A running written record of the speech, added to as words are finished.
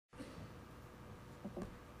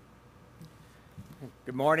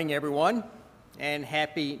Good morning, everyone, and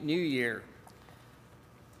Happy New Year.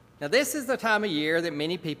 Now, this is the time of year that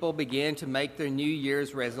many people begin to make their New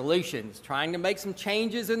Year's resolutions, trying to make some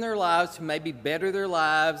changes in their lives to maybe better their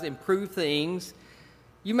lives, improve things.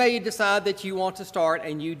 You may decide that you want to start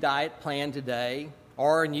a new diet plan today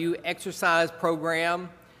or a new exercise program.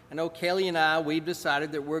 I know Kelly and I, we've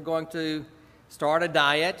decided that we're going to start a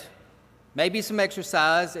diet, maybe some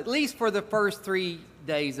exercise, at least for the first 3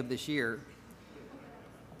 days of this year.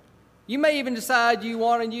 You may even decide you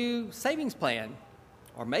want a new savings plan,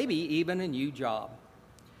 or maybe even a new job.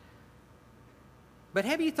 But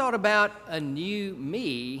have you thought about a new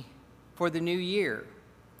me for the new year?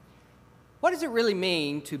 What does it really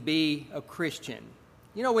mean to be a Christian?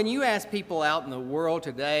 You know, when you ask people out in the world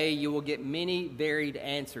today, you will get many varied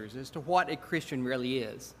answers as to what a Christian really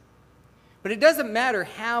is. But it doesn't matter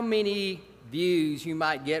how many views you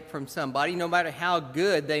might get from somebody, no matter how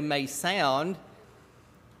good they may sound.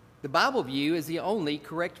 The Bible view is the only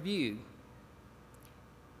correct view.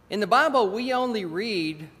 In the Bible, we only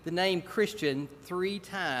read the name Christian 3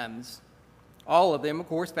 times. All of them, of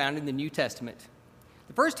course, found in the New Testament.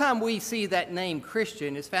 The first time we see that name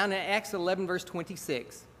Christian is found in Acts 11, verse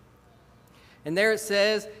 26. And there it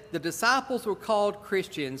says, the disciples were called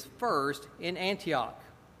Christians first in Antioch.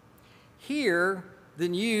 Here, the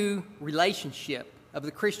new relationship of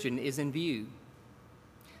the Christian is in view.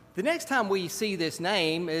 The next time we see this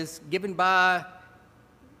name is given by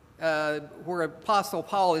where Apostle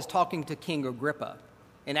Paul is talking to King Agrippa.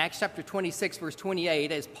 In Acts chapter 26, verse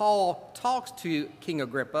 28, as Paul talks to King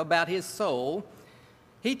Agrippa about his soul,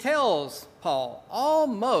 he tells Paul,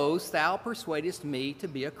 almost thou persuadest me to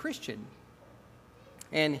be a Christian.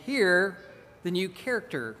 And here, the new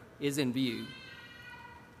character is in view.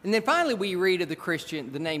 And then finally we read of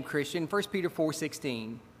the name Christian, 1 Peter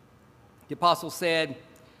 4:16. The apostle said,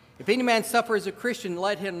 if any man suffer as a Christian,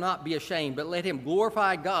 let him not be ashamed, but let him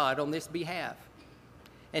glorify God on this behalf.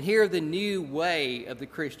 And here the new way of the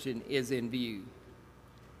Christian is in view.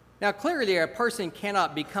 Now clearly a person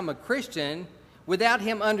cannot become a Christian without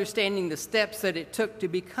him understanding the steps that it took to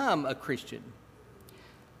become a Christian.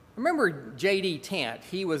 Remember J.D. Tent.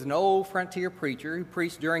 He was an old frontier preacher who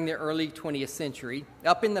preached during the early 20th century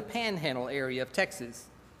up in the Panhandle area of Texas.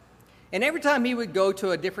 And every time he would go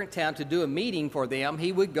to a different town to do a meeting for them,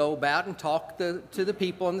 he would go about and talk to the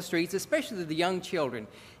people on the streets, especially the young children,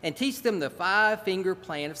 and teach them the 5-finger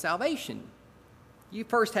plan of salvation. You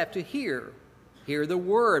first have to hear the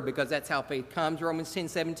word, because that's how faith comes, Romans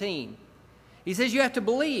 10:17. He says you have to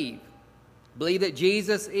believe that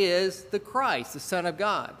Jesus is the Christ, the Son of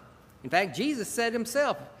God. In fact, Jesus said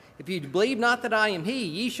himself, if you believe not that I am he,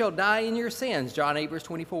 ye shall die in your sins, John 8, verse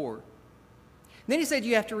 24. Then he said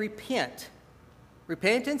you have to repent.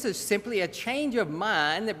 Repentance is simply a change of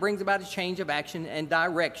mind that brings about a change of action and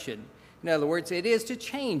direction. In other words, it is to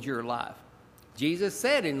change your life. Jesus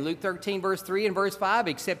said in Luke 13, verse 3 and verse 5,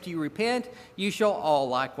 except you repent, you shall all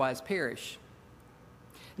likewise perish.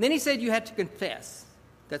 And then he said you had to confess.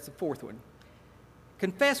 That's the fourth one.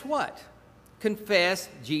 Confess what? Confess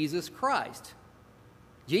Jesus Christ.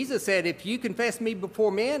 Jesus said, if you confess me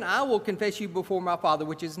before men, I will confess you before my Father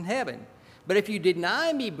which is in heaven. But if you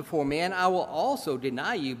deny me before men, I will also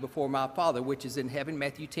deny you before my Father which is in heaven,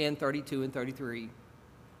 Matthew 10, 32 and 33.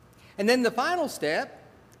 And then the final step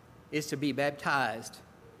is to be baptized.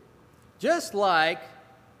 Just like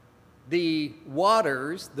the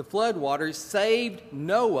waters, the flood waters, saved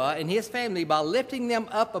Noah and his family by lifting them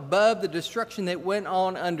up above the destruction that went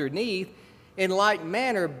on underneath, in like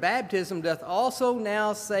manner, baptism doth also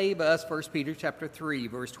now save us, 1 Peter chapter 3,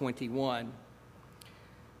 verse 21.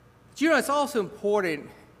 But you know, it's also important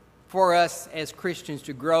for us as Christians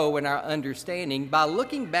to grow in our understanding by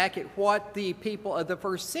looking back at what the people of the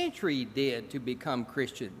first century did to become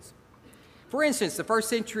Christians. For instance, the first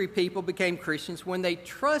century people became Christians when they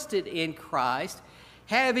trusted in Christ,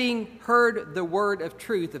 having heard the word of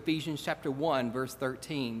truth, Ephesians chapter 1, verse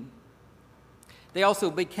 13. They also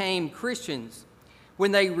became Christians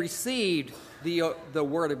when they received the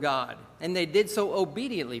word of God, and they did so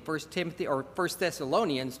obediently, 1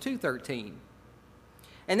 Thessalonians 2:13.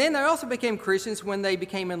 And then they also became Christians when they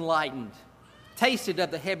became enlightened, tasted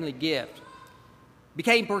of the heavenly gift,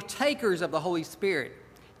 became partakers of the Holy Spirit,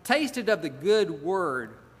 tasted of the good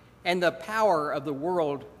word and the power of the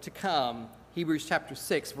world to come, Hebrews chapter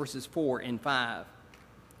 6, verses 4 and 5.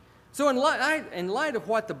 So in light of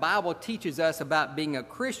what the Bible teaches us about being a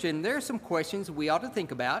Christian, there are some questions we ought to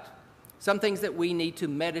think about, some things that we need to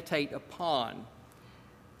meditate upon.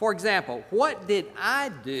 For example, what did I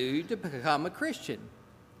do to become a Christian?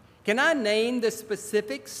 Can I name the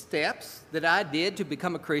specific steps that I did to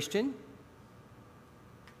become a Christian?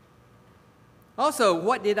 Also,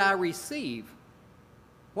 what did I receive?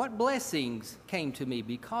 What blessings came to me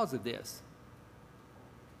because of this?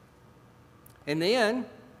 And then,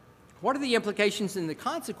 what are the implications and the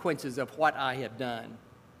consequences of what I have done?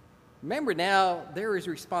 Remember now, there is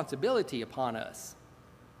responsibility upon us.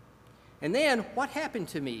 And then, what happened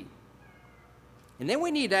to me? And then we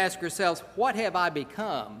need to ask ourselves, what have I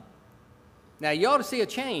become? Now, you ought to see a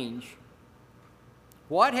change.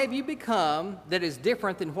 What have you become that is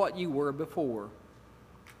different than what you were before?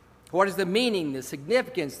 What is the meaning, the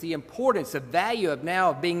significance, the importance, the value of now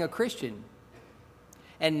of being a Christian?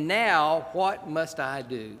 And now, what must I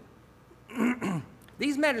do?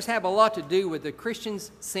 These matters have a lot to do with the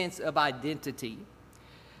Christian's sense of identity.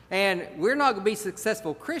 And we're not going to be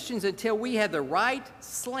successful Christians until we have the right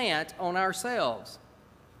slant on ourselves.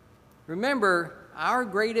 Remember, our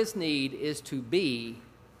greatest need is to be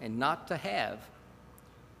and not to have.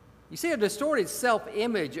 You see, a distorted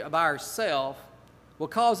self-image of ourself will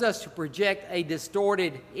cause us to project a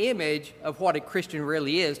distorted image of what a Christian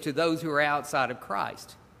really is to those who are outside of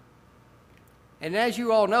Christ. And as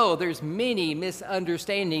you all know, there's many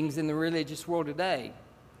misunderstandings in the religious world today,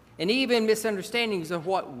 and even misunderstandings of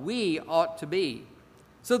what we ought to be.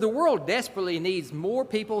 So the world desperately needs more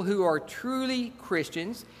people who are truly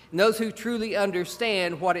Christians and those who truly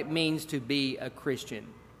understand what it means to be a Christian.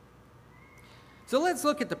 So let's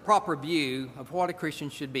look at the proper view of what a Christian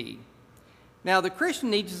should be. Now, the Christian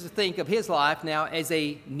needs to think of his life now as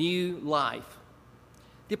a new life.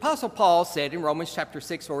 The Apostle Paul said in Romans chapter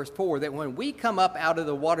 6, verse 4, that when we come up out of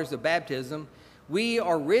the waters of baptism, we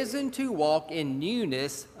are risen to walk in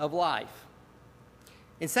newness of life.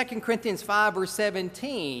 In 2 Corinthians 5, verse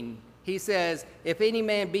 17, he says, if any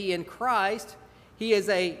man be in Christ, he is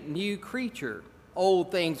a new creature.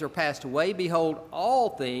 Old things are passed away. Behold, all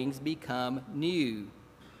things become new.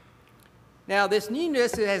 Now, this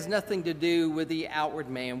newness has nothing to do with the outward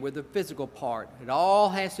man, with the physical part. It all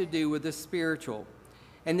has to do with the spiritual.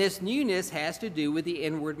 And this newness has to do with the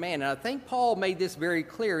inward man. And I think Paul made this very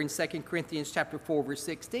clear in 2 Corinthians chapter 4, verse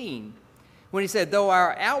 16, when he said, though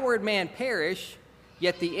our outward man perish,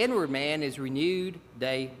 yet the inward man is renewed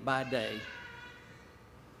day by day.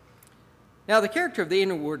 Now, the character of the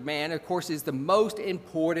inward man, of course, is the most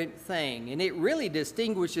important thing, and it really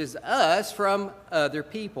distinguishes us from other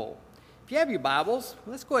people. If you have your Bibles,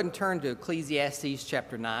 let's go ahead and turn to Ecclesiastes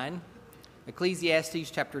chapter 9. Ecclesiastes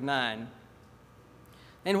chapter 9.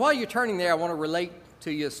 And while you're turning there, I want to relate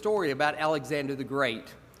to you a story about Alexander the Great.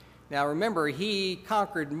 Now, remember, he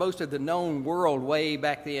conquered most of the known world way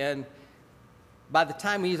back then by the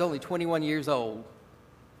time he was only 21 years old.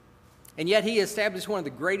 And yet he established one of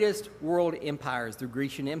the greatest world empires, the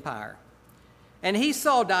Grecian Empire. And he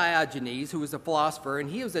saw Diogenes, who was a philosopher, and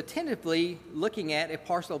he was attentively looking at a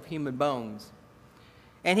parcel of human bones.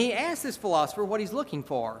 And he asked this philosopher what he's looking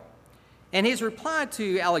for. And his reply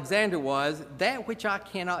to Alexander was, that which I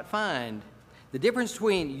cannot find, the difference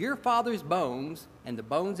between your father's bones and the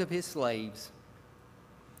bones of his slaves.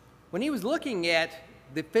 When he was looking at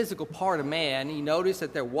the physical part of man, he noticed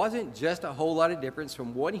that there wasn't just a whole lot of difference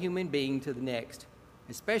from one human being to the next,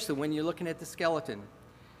 especially when you're looking at the skeleton.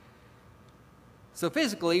 So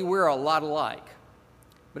physically, we're a lot alike.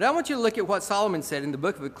 But I want you to look at what Solomon said in the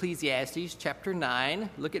book of Ecclesiastes, chapter 9.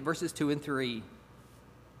 Look at verses 2 and 3.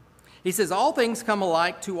 He says, all things come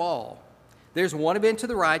alike to all. There's one event to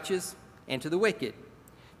the righteous and to the wicked,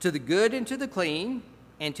 to the good and to the clean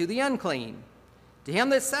and to the unclean, to him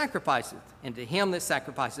that sacrificeth and to him that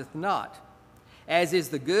sacrificeth not. As is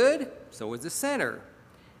the good, so is the sinner,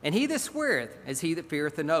 and he that sweareth as he that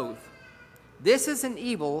feareth an oath. This is an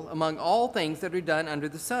evil among all things that are done under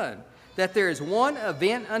the sun, that there is one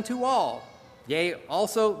event unto all. Yea,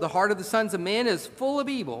 also the heart of the sons of men is full of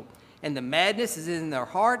evil, and the madness is in their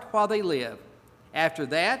heart while they live. After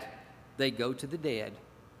that, they go to the dead.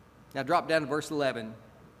 Now drop down to verse 11.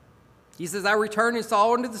 He says, I returned and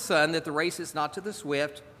saw unto the sun that the race is not to the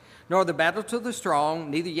swift, nor the battle to the strong,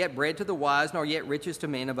 neither yet bread to the wise, nor yet riches to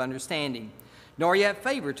men of understanding, nor yet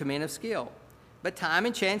favor to men of skill. But time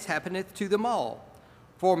and chance happeneth to them all.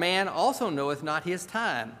 For man also knoweth not his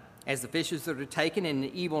time. As the fishes that are taken in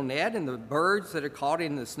an evil net, and the birds that are caught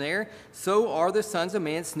in the snare, so are the sons of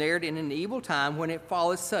men snared in an evil time when it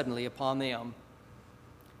falleth suddenly upon them.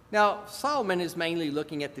 Now, Solomon is mainly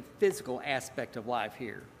looking at the physical aspect of life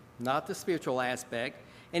here, not the spiritual aspect.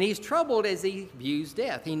 And he's troubled as he views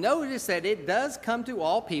death. He noticed that it does come to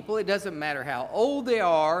all people. It doesn't matter how old they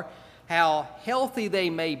are, how healthy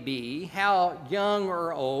they may be, how young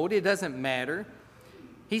or old, it doesn't matter.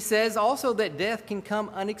 He says also that death can come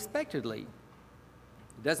unexpectedly.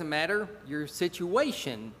 It doesn't matter your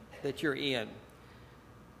situation that you're in.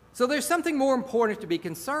 So there's something more important to be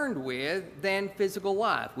concerned with than physical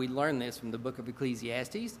life. We learn this from the book of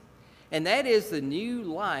Ecclesiastes, and that is the new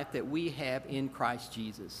life that we have in Christ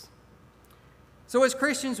Jesus. So as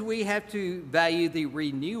Christians, we have to value the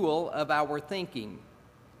renewal of our thinking.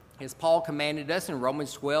 As Paul commanded us in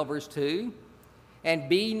Romans 12, verse 2, "And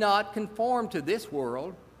be not conformed to this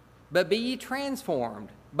world, but be ye transformed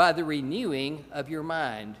by the renewing of your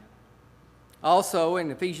mind." Also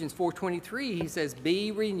in Ephesians 4:23, he says,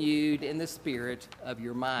 "Be renewed in the spirit of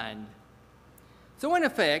your mind." So in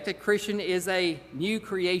effect, a Christian is a new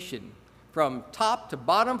creation, from top to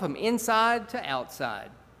bottom, from inside to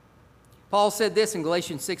outside. Paul said this in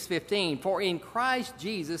Galatians 6:15, "For in Christ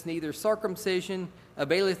Jesus neither circumcision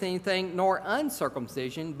availeth anything, nor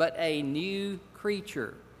uncircumcision, but a new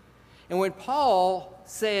creature." And when Paul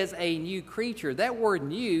says a new creature, that word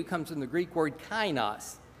new comes from the Greek word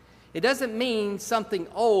kainos. It doesn't mean something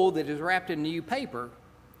old that is wrapped in new paper,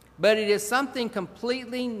 but it is something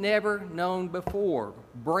completely never known before,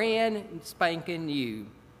 brand spanking new.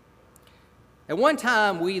 At one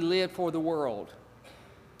time, we lived for the world.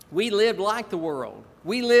 We lived like the world.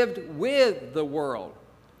 We lived with the world.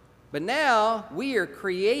 But now we are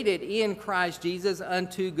created in Christ Jesus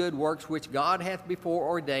unto good works, which God hath before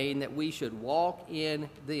ordained that we should walk in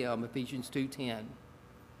them, Ephesians 2:10.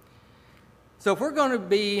 So if we're going to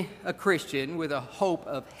be a Christian with a hope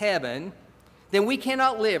of heaven, then we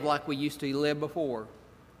cannot live like we used to live before.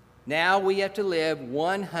 Now we have to live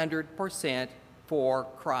 100% for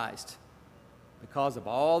Christ because of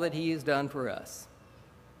all that he has done for us.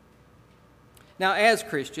 Now, as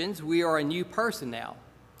Christians, we are a new person now,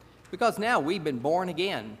 because now we've been born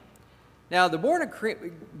again. Now, the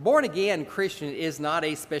born-again Christian is not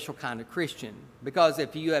a special kind of Christian, because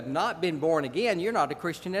if you have not been born again, you're not a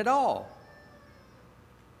Christian at all.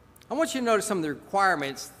 I want you to notice some of the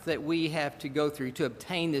requirements that we have to go through to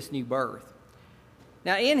obtain this new birth.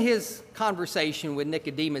 Now, in his conversation with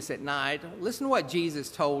Nicodemus at night, listen to what Jesus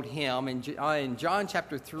told him in John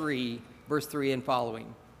chapter 3, verse 3 and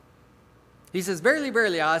following. He says, "Verily,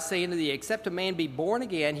 verily, I say unto thee, except a man be born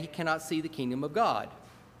again, he cannot see the kingdom of God."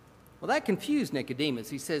 Well, that confused Nicodemus.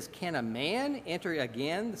 He says, "Can a man enter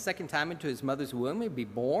again the second time into his mother's womb and be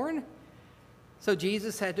born?" So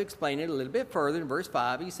Jesus had to explain it a little bit further. In verse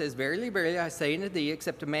 5, he says, "Verily, verily, I say unto thee,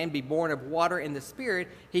 except a man be born of water and the Spirit,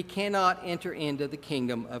 he cannot enter into the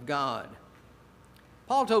kingdom of God."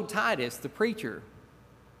 Paul told Titus, the preacher,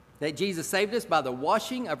 that Jesus saved us by the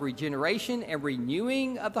washing of regeneration and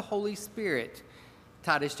renewing of the Holy Spirit.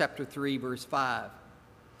 Titus chapter 3, verse 5.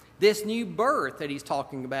 This new birth that he's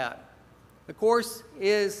talking about, of course,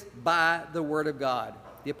 is by the Word of God.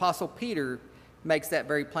 The Apostle Peter makes that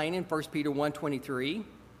very plain in 1 Peter 1:23.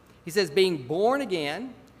 He says, "Being born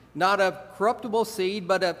again, not of corruptible seed,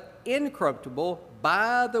 but of incorruptible,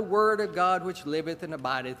 by the word of God which liveth and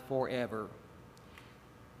abideth forever."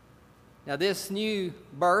 Now, this new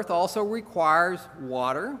birth also requires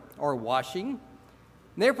water or washing.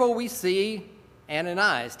 Therefore, we see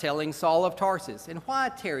Ananias telling Saul of Tarsus, "And why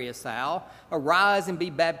tarriest thou? Arise and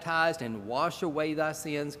be baptized and wash away thy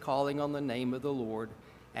sins, calling on the name of the Lord."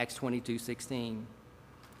 Acts 22:16.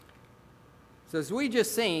 So as we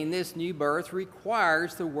just seen, this new birth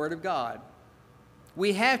requires the Word of God.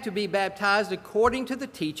 We have to be baptized according to the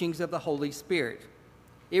teachings of the Holy Spirit.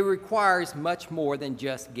 It requires much more than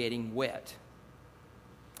just getting wet.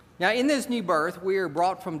 Now, in this new birth, we are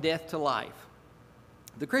brought from death to life.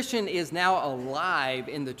 The Christian is now alive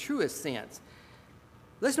in the truest sense.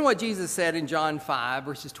 Listen to what Jesus said in John 5,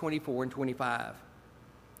 verses 24 and 25.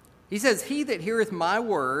 He says, "He that heareth my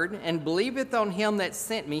word and believeth on him that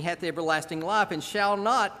sent me hath everlasting life, and shall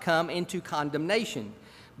not come into condemnation,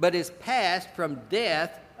 but is passed from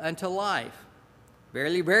death unto life.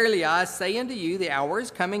 Verily, verily, I say unto you, the hour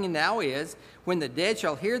is coming, and now is, when the dead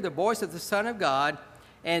shall hear the voice of the Son of God,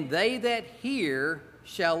 and they that hear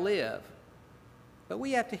shall live." But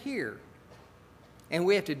we have to hear, and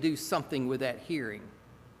we have to do something with that hearing.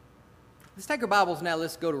 Let's take our Bibles now.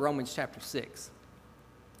 Let's go to Romans chapter 6.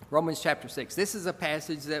 Romans chapter 6. This is a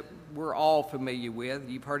passage that we're all familiar with.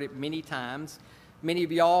 You've heard it many times. Many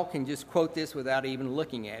of y'all can just quote this without even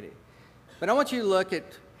looking at it. But I want you to look at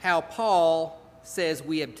how Paul says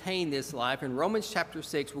we obtain this life. In Romans chapter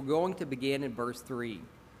 6, we're going to begin in verse 3.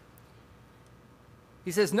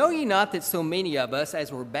 He says, "Know ye not that so many of us,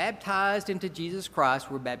 as were baptized into Jesus Christ,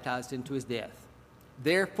 were baptized into his death?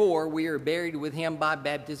 Therefore we are buried with him by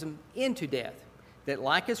baptism into death, that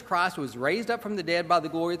like as Christ was raised up from the dead by the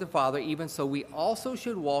glory of the Father, even so we also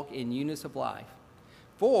should walk in newness of life.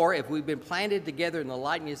 For if we've been planted together in the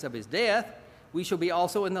likeness of his death, we shall be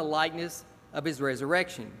also in the likeness of his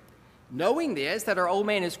resurrection. knowing this, that our old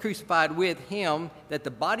man is crucified with him, that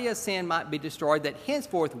the body of sin might be destroyed, that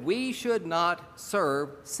henceforth we should not serve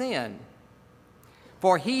sin.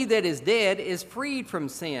 For he that is dead is freed from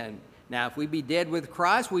sin. Now, if we be dead with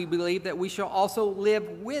Christ, we believe that we shall also live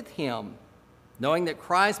with him, knowing that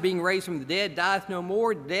Christ, being raised from the dead, dieth no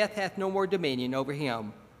more, death hath no more dominion over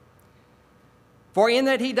him. For in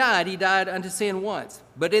that he died unto sin once,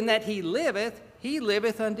 but in that he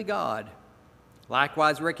liveth unto God.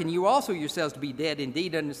 Likewise reckon you also yourselves to be dead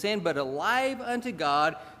indeed unto sin, but alive unto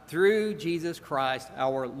God through Jesus Christ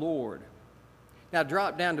our Lord. Now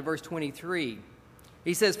drop down to verse 23.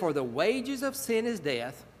 He says, for the wages of sin is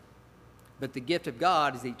death, but the gift of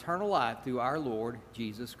God is eternal life through our Lord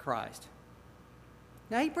Jesus Christ.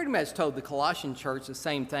 Now, he pretty much told the Colossian church the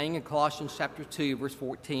same thing in Colossians chapter 2, verse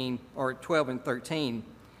 14, or 12 and 13.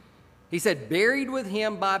 He said, buried with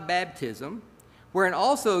him by baptism, wherein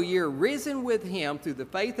also ye are risen with him through the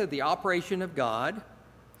faith of the operation of God,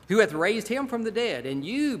 who hath raised him from the dead, and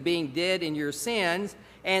you, being dead in your sins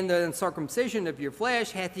and the uncircumcision of your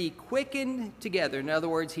flesh, hath he quickened together. In other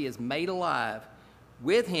words, he is made alive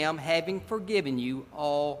with him, having forgiven you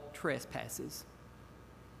all trespasses.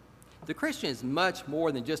 The Christian is much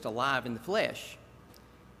more than just alive in the flesh.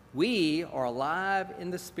 We are alive in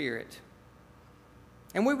the Spirit.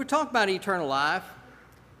 And when we talk about eternal life,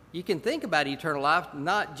 you can think about eternal life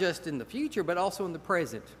not just in the future, but also in the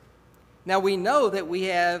present. Now, we know that we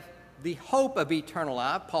have the hope of eternal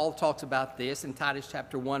life. Paul talks about this in Titus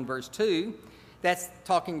chapter 1, verse 2. That's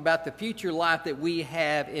talking about the future life that we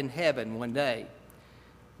have in heaven one day.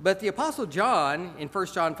 But the Apostle John in 1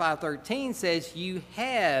 John 5:13 says, you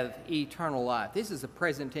have eternal life. This is a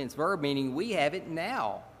present tense verb, meaning we have it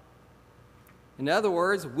now. In other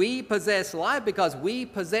words, we possess life because we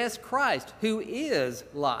possess Christ, who is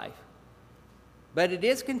life. But it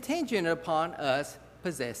is contingent upon us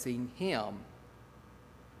possessing him.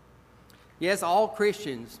 Yes, all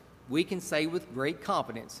Christians, we can say with great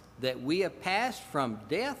confidence that we have passed from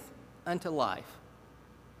death unto life.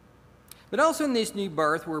 But also in this new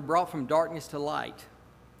birth, we're brought from darkness to light.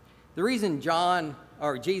 The reason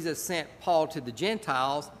Jesus sent Paul to the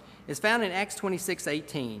Gentiles is found in Acts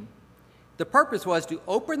 26:18. The purpose was to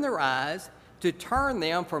open their eyes, to turn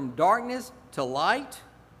them from darkness to light,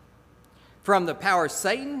 from the power of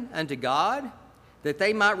Satan unto God, that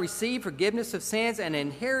they might receive forgiveness of sins and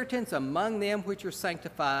inheritance among them which are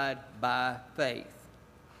sanctified by faith.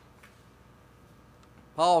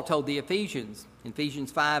 Paul told the Ephesians in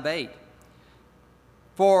Ephesians 5:8,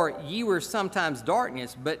 for ye were sometimes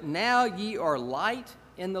darkness, but now ye are light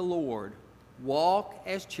in the Lord. Walk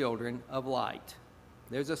as children of light.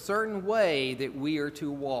 There's a certain way that we are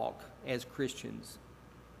to walk as Christians.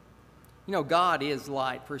 You know, God is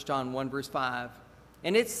light, 1 John 1, verse 5.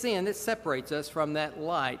 And it's sin that separates us from that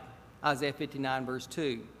light, Isaiah 59, verse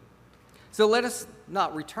 2. So let us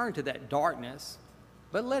not return to that darkness,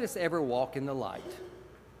 but let us ever walk in the light.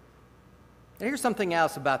 And here's something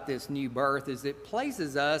else about this new birth, is it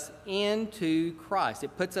places us into Christ.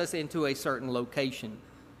 It puts us into a certain location.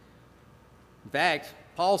 In fact,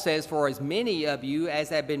 Paul says, for as many of you as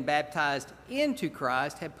have been baptized into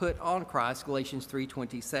Christ have put on Christ, Galatians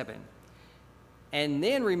 3:27. And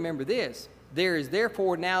then remember this, there is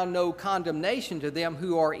therefore now no condemnation to them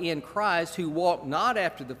who are in Christ, who walk not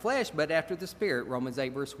after the flesh, but after the Spirit, Romans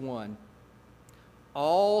 8, verse 1.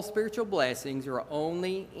 All spiritual blessings are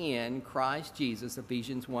only in Christ Jesus,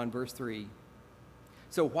 Ephesians 1, verse 3.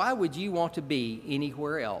 So why would you want to be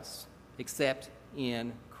anywhere else except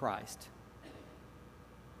in Christ?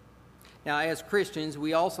 Now, as Christians,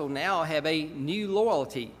 we also now have a new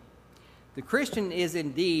loyalty. The Christian is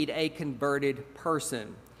indeed a converted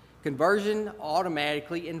person. Conversion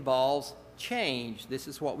automatically involves change. This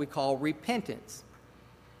is what we call repentance.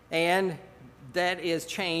 And that is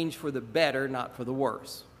change for the better, not for the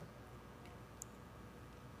worse.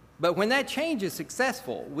 But when that change is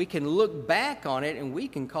successful, we can look back on it and we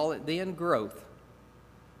can call it then growth.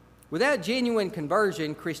 Without genuine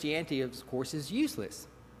conversion, Christianity, of course, is useless.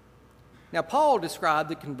 Now, Paul described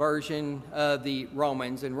the conversion of the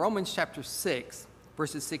Romans in Romans chapter 6,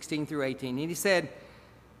 verses 16 through 18. And he said,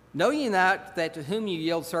 know ye not that to whom you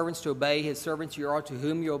yield servants to obey, his servants you are to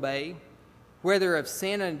whom you obey, whether of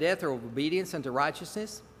sin unto death or of obedience unto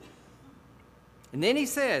righteousness? And then he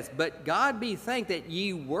says, but God be thanked that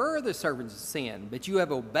ye were the servants of sin, but you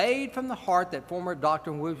have obeyed from the heart that former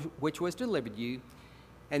doctrine which was delivered you.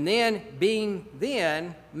 And then, being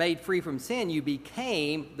then made free from sin, you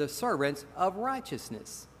became the servants of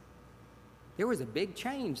righteousness. There was a big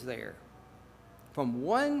change there. From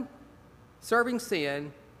one serving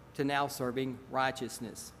sin to now serving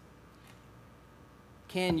righteousness.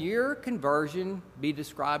 can your conversion be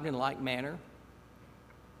described in like manner?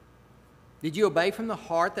 Did you obey from the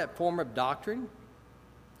heart that form of doctrine?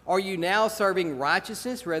 Are you now serving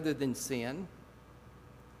righteousness rather than sin?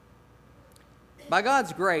 By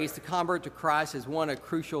God's grace, the convert to Christ has won a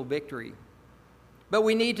crucial victory. But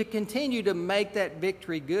we need to continue to make that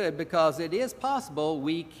victory good, because it is possible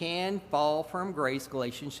we can fall from grace,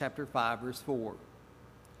 Galatians chapter 5, verse 4.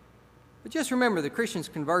 But just remember, the Christian's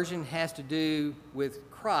conversion has to do with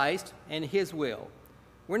Christ and his will.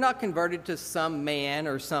 We're not converted to some man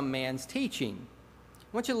or some man's teaching.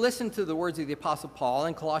 I want you to listen to the words of the Apostle Paul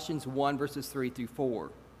in Colossians 1, verses 3 through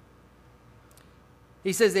 4.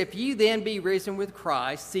 He says, "If ye then be risen with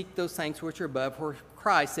Christ, seek those things which are above, where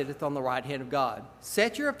Christ sitteth on the right hand of God.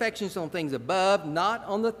 Set your affections on things above, not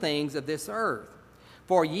on the things of this earth.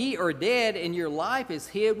 For ye are dead, and your life is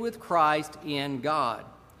hid with Christ in God.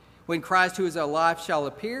 When Christ, who is our life, shall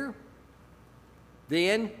appear,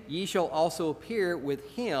 then ye shall also appear with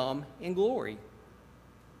him in glory."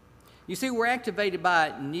 You see, we're activated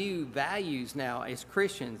by new values now as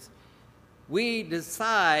Christians. We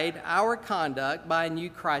decide our conduct by new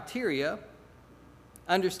criteria,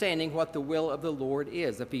 understanding what the will of the Lord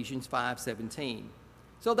is, Ephesians 5:17.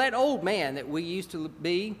 So that old man that we used to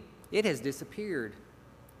be, it has disappeared.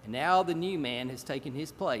 And now the new man has taken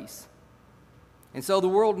his place. And so the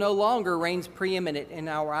world no longer reigns preeminent in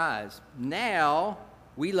our eyes. Now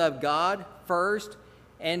we love God first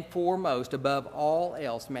and foremost above all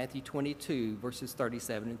else, Matthew 22, verses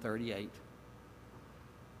 37 and 38.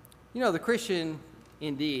 You know, the Christian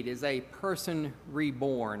indeed is a person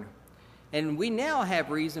reborn. And we now have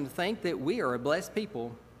reason to think that we are a blessed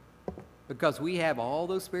people, because we have all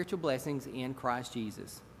those spiritual blessings in Christ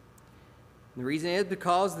Jesus. And the reason is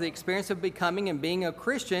because of the experience of becoming and being a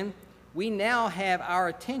Christian, we now have our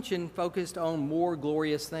attention focused on more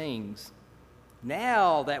glorious things.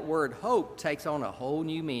 Now that word hope takes on a whole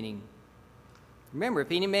new meaning. Remember,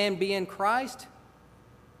 if any man be in Christ,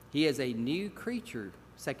 he is a new creature,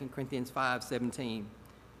 2 Corinthians 5:17.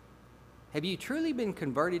 Have you truly been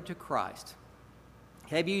converted to Christ?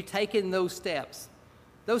 Have you taken those steps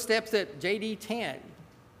that J.D. Tant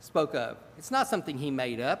spoke of? It's not something he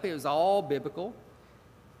made up. It was all biblical.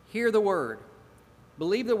 Hear the word.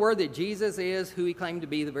 Believe the word that Jesus is who he claimed to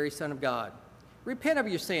be, the very Son of God. Repent of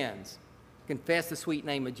your sins. Confess the sweet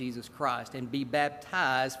name of Jesus Christ and be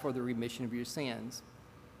baptized for the remission of your sins.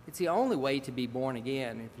 It's the only way to be born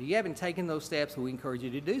again. If you haven't taken those steps, we encourage you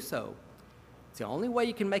to do so. It's the only way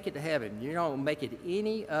you can make it to heaven. You don't make it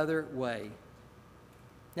any other way.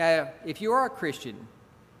 Now, if you are a Christian,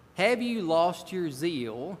 have you lost your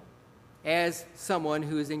zeal as someone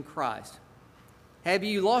who is in Christ? Have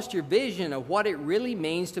you lost your vision of what it really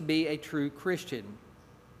means to be a true Christian?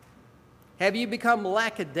 Have you become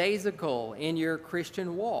lackadaisical in your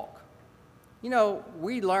Christian walk? You know,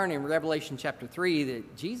 we learn in Revelation chapter 3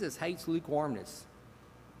 that Jesus hates lukewarmness.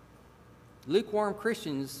 Lukewarm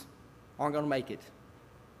Christians aren't going to make it.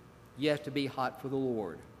 You have to be hot for the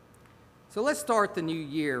Lord. So let's start the new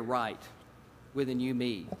year right with a new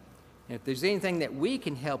me. And if there's anything that we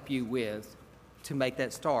can help you with to make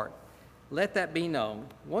that start, let that be known.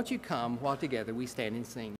 Won't you come while together we stand and sing?